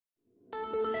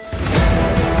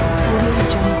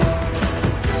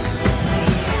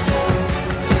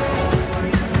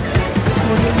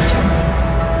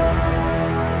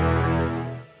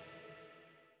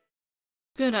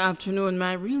Good afternoon,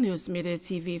 my Real News Midday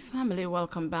TV family.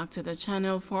 Welcome back to the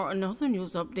channel for another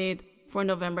news update for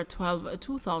November 12,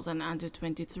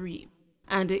 2023.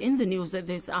 And in the news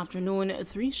this afternoon,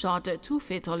 3 shot, 2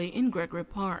 fatally in Gregory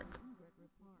Park.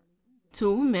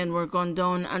 2 men were gunned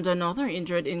down and another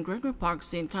injured in Gregory Park,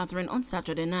 St. Catherine on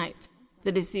Saturday night.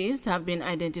 The deceased have been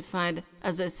identified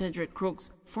as Cedric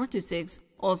Crooks, 46,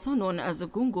 also known as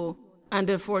Gungu, and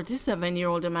a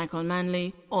 47-year-old Michael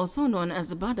Manley, also known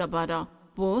as Bada Bada,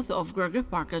 both of Gregory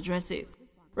Park addresses.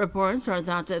 Reports are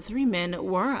that 3 men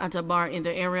were at a bar in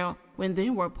the area when they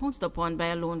were pounced upon by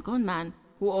a lone gunman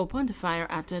who opened fire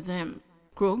at them.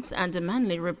 Crooks and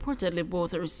Manley reportedly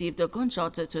both received a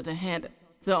gunshot to the head.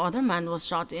 The other man was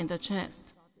shot in the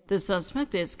chest. The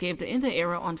suspect escaped in the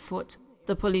area on foot.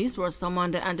 The police were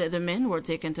summoned and the men were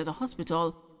taken to the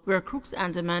hospital, where Crooks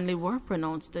and Manley were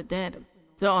pronounced dead.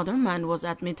 The other man was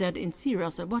admitted in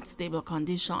serious but stable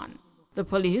condition. The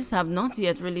police have not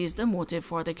yet released a motive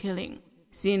for the killing.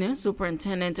 Senior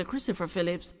Superintendent Christopher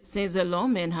Phillips says the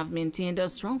lawmen have maintained a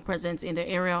strong presence in the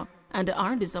area and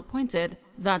are disappointed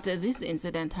that this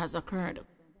incident has occurred.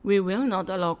 We will not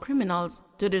allow criminals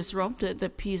to disrupt the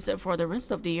peace for the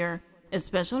rest of the year,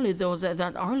 especially those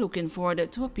that are looking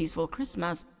forward to a peaceful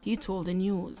Christmas, he told the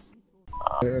news.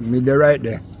 Midday right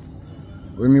there.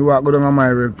 When me walk down on my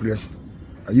workplace,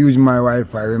 I use my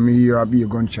Wi-Fi when me hear a big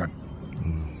gunshot.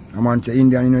 A man say,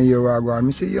 Indian, you know, here I go. I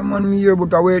say, yeah, man, me here,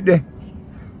 but I wait there.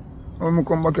 When I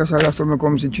come back yesterday, so I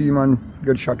come see 3 men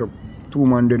get shot up. 2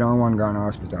 men dead and 1 gone to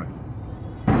hospital.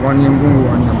 1 named Gungu,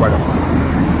 1 named Bada.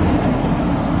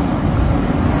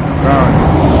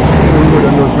 Gungu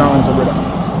them just gone, so brother.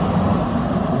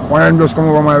 One of them just come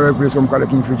over my workplace, come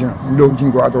collecting fridge. I don't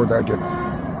think what out I tell. I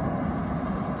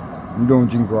don't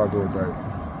think what out I tell.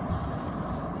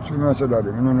 So I said that, I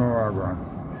don't know what I go on.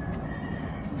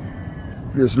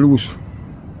 Place loose,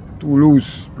 too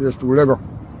loose, place too Lego.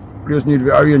 Place need to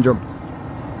be arranged up.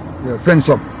 Yeah, fence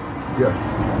up. Yeah.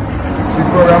 See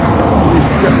program,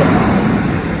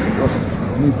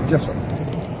 need to get up.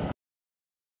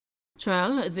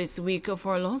 Trial this week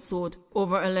for a lawsuit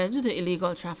over alleged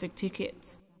illegal traffic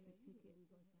tickets.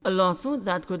 A lawsuit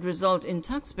that could result in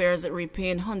taxpayers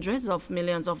repaying hundreds of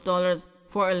millions of dollars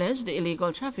for alleged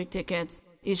illegal traffic tickets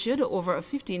issued over a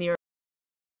 15-year.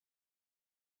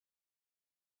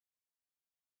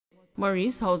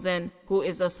 Maurice Housen, who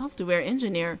is a software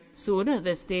engineer, sued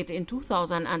the state in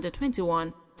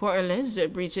 2021 for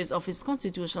alleged breaches of his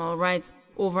constitutional rights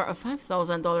over a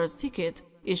 $5,000 ticket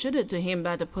issued to him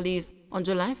by the police on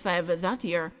July 5 that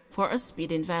year for a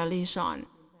speeding violation.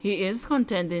 He is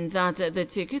contending that the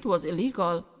ticket was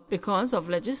illegal because of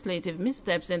legislative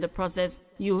missteps in the process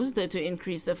used to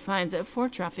increase the fines for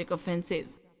traffic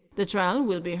offenses. The trial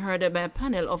will be heard by a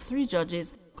panel of 3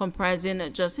 judges comprising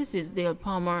Justices Dale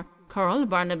Palmer, Carol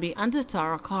Barnaby, and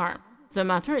Tara Carr. The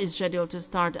matter is scheduled to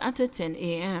start at 10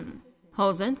 a.m.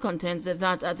 Housen contends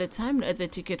that at the time the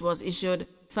ticket was issued,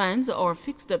 fines or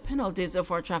fixed penalties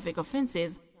for traffic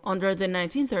offenses under the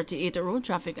 1938 Road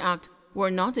Traffic Act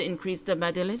were not increased by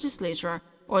the legislature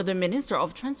or the Minister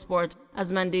of Transport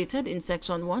as mandated in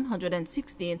Section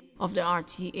 116 of the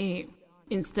RTA.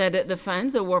 Instead, the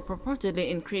fines were purportedly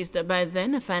increased by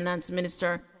then Finance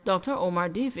Minister Dr. Omar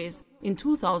Davis in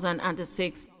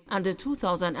 2006 and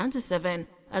 2007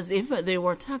 as if they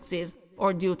were taxes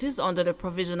or duties under the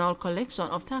Provisional Collection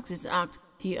of Taxes Act,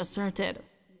 he asserted.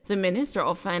 The Minister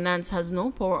of Finance has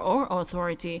no power or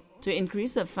authority to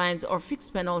increase the fines or fix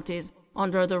penalties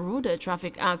under the Road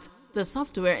Traffic Act, the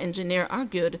software engineer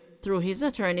argued through his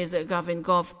attorneys Gavin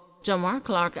Goff, Jamar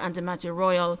Clark, and Matthew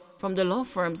Royal from the law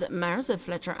firms Myers,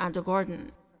 Fletcher, and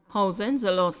Gordon. Housen's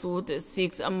lawsuit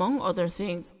seeks, among other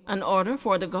things, an order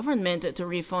for the government to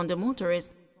refund the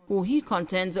motorists who he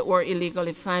contends were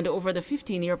illegally fined over the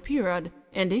 15-year period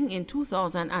ending in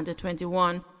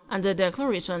 2021, and the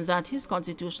declaration that his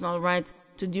constitutional rights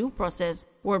to due process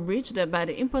were breached by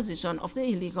the imposition of the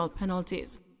illegal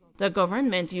penalties. The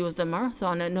government used the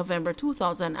marathon November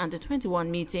 2021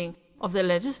 meeting of the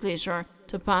legislature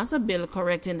to pass a bill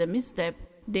correcting the misstep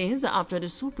days after the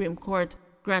Supreme Court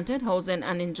granted Housen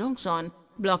an injunction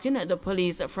blocking the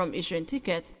police from issuing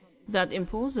tickets that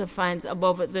impose fines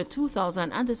above the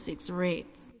 2006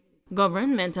 rates.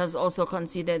 Government has also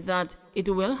conceded that it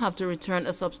will have to return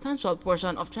a substantial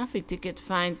portion of traffic ticket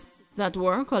fines that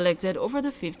were collected over the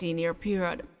 15-year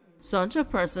period. Such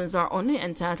persons are only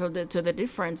entitled to the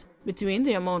difference between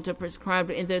the amount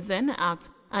prescribed in the then Act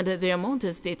and the amount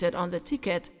stated on the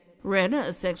ticket, read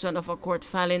a section of a court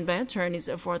filing by attorneys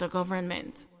for the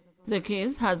government. The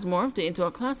case has morphed into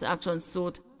a class action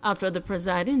suit after the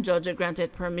presiding judge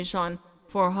granted permission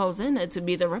for Housen to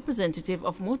be the representative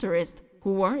of motorists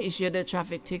who were issued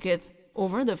traffic tickets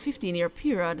over the 15-year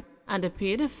period and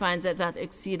paid fines that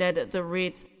exceeded the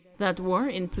rates that were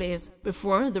in place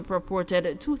before the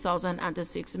purported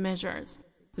 2006 measures.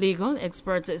 Legal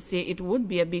experts say it would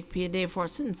be a big payday for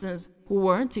citizens who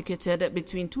were ticketed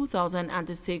between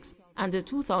 2006 and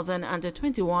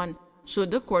 2021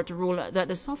 should the court rule that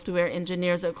the software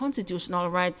engineers' constitutional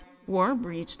rights were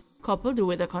breached, coupled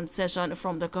with a concession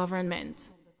from the government.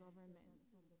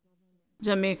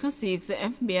 Jamaica seeks the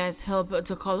FBI's help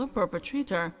to call a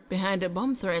perpetrator behind the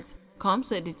bomb threats. Cops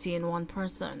detain one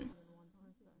person.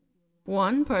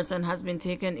 One person has been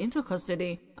taken into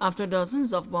custody after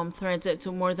dozens of bomb threats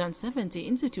to more than 70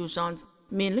 institutions,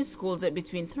 mainly schools,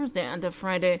 between Thursday and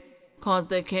Friday,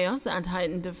 caused chaos and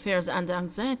heightened fears and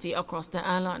anxiety across the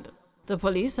island. The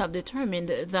police have determined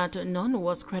that none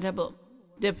was credible.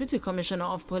 Deputy Commissioner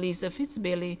of Police Fitz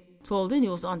Bailey told the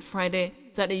news on Friday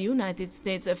that the United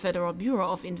States Federal Bureau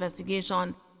of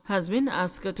Investigation has been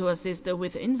asked to assist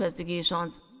with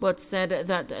investigations, but said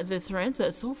that the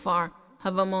threats so far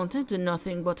have amounted to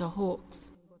nothing but a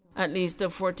hoax. At least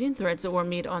 14 threats were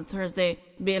made on Thursday,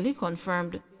 Bailey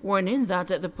confirmed, warning that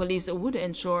the police would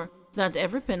ensure that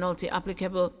every penalty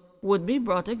applicable would be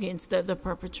brought against the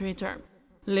perpetrator.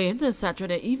 Late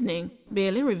Saturday evening,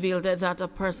 Bailey revealed that a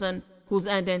person whose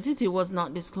identity was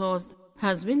not disclosed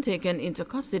has been taken into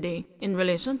custody in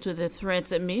relation to the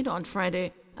threats made on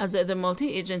Friday, as the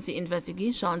multi-agency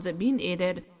investigations being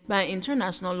aided by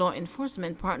international law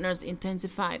enforcement partners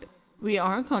intensified. We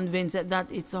are convinced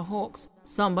that it's a hoax,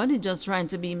 somebody just trying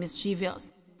to be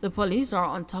mischievous. The police are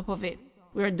on top of it.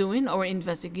 We're doing our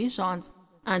investigations,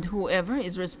 and whoever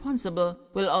is responsible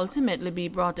will ultimately be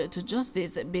brought to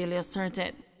justice, Bailey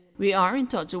asserted. We are in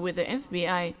touch with the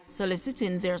FBI,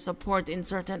 soliciting their support in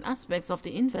certain aspects of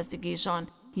the investigation,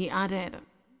 he added.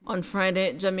 On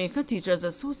Friday, Jamaica Teachers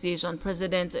Association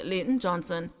President Leighton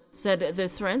Johnson said the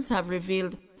threats have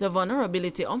revealed the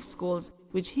vulnerability of schools,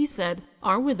 which he said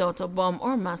are without a bomb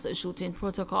or mass shooting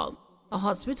protocol. A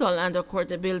hospital and a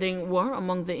court building were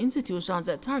among the institutions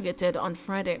targeted on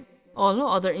Friday. All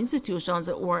other institutions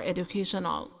were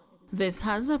educational. This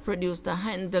has produced a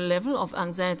heightened level of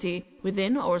anxiety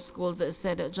within our schools,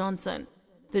 said Johnson.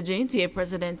 The JTA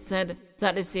president said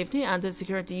that the Safety and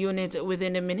Security Unit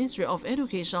within the Ministry of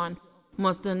Education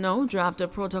must now draft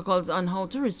protocols on how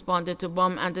to respond to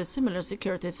bomb and similar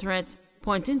security threats,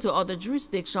 pointing to other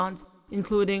jurisdictions,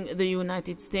 including the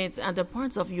United States and the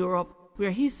parts of Europe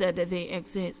where he said they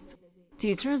exist.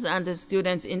 Teachers and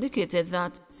students indicated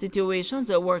that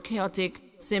situations were chaotic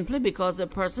simply because the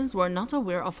persons were not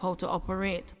aware of how to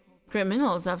operate.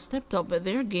 Criminals have stepped up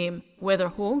their game, whether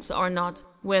hoax or not,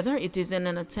 whether it is in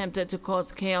an attempt to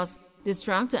cause chaos,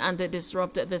 distract and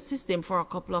disrupt the system for a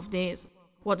couple of days.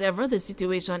 Whatever the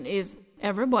situation is,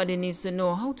 everybody needs to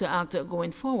know how to act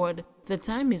going forward. The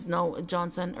time is now,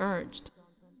 Johnson urged.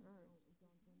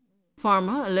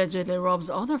 Farmer allegedly robs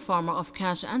other farmer of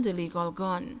cash and illegal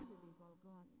gun.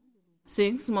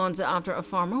 6 months after a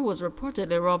farmer was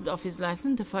reportedly robbed of his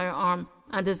licensed firearm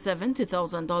and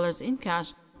 $70,000 in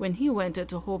cash when he went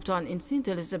to Hopetown in St.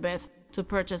 Elizabeth to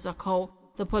purchase a cow,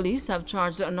 the police have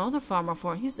charged another farmer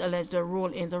for his alleged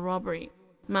role in the robbery.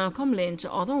 Malcolm Lynch,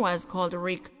 otherwise called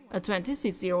Rick, a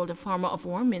 26-year-old farmer of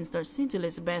Warminster, St.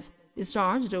 Elizabeth, is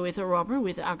charged with a robbery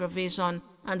with aggravation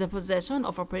and the possession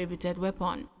of a prohibited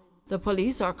weapon. The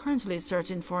police are currently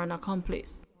searching for an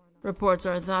accomplice. Reports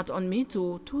are that on May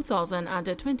 2,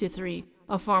 2023,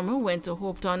 a farmer went to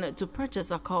Hopetown to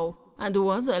purchase a cow and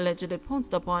was allegedly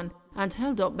pounced upon and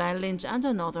held up by Lynch and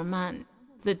another man.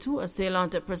 The two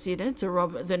assailants proceeded to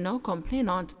rob the now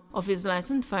complainant of his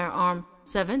licensed firearm,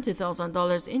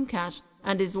 $70,000 in cash,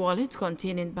 and his wallet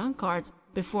containing bank cards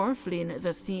before fleeing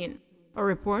the scene. A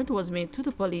report was made to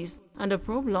the police and a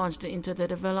probe launched into the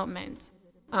development.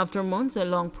 After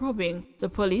months-long probing, the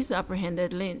police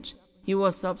apprehended Lynch. He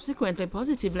was subsequently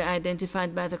positively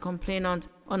identified by the complainant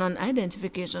on an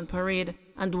identification parade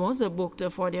and was booked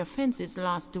for the offenses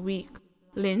last week.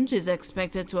 Lynch is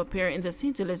expected to appear in the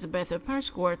St. Elizabeth Parish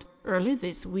Court early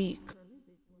this week.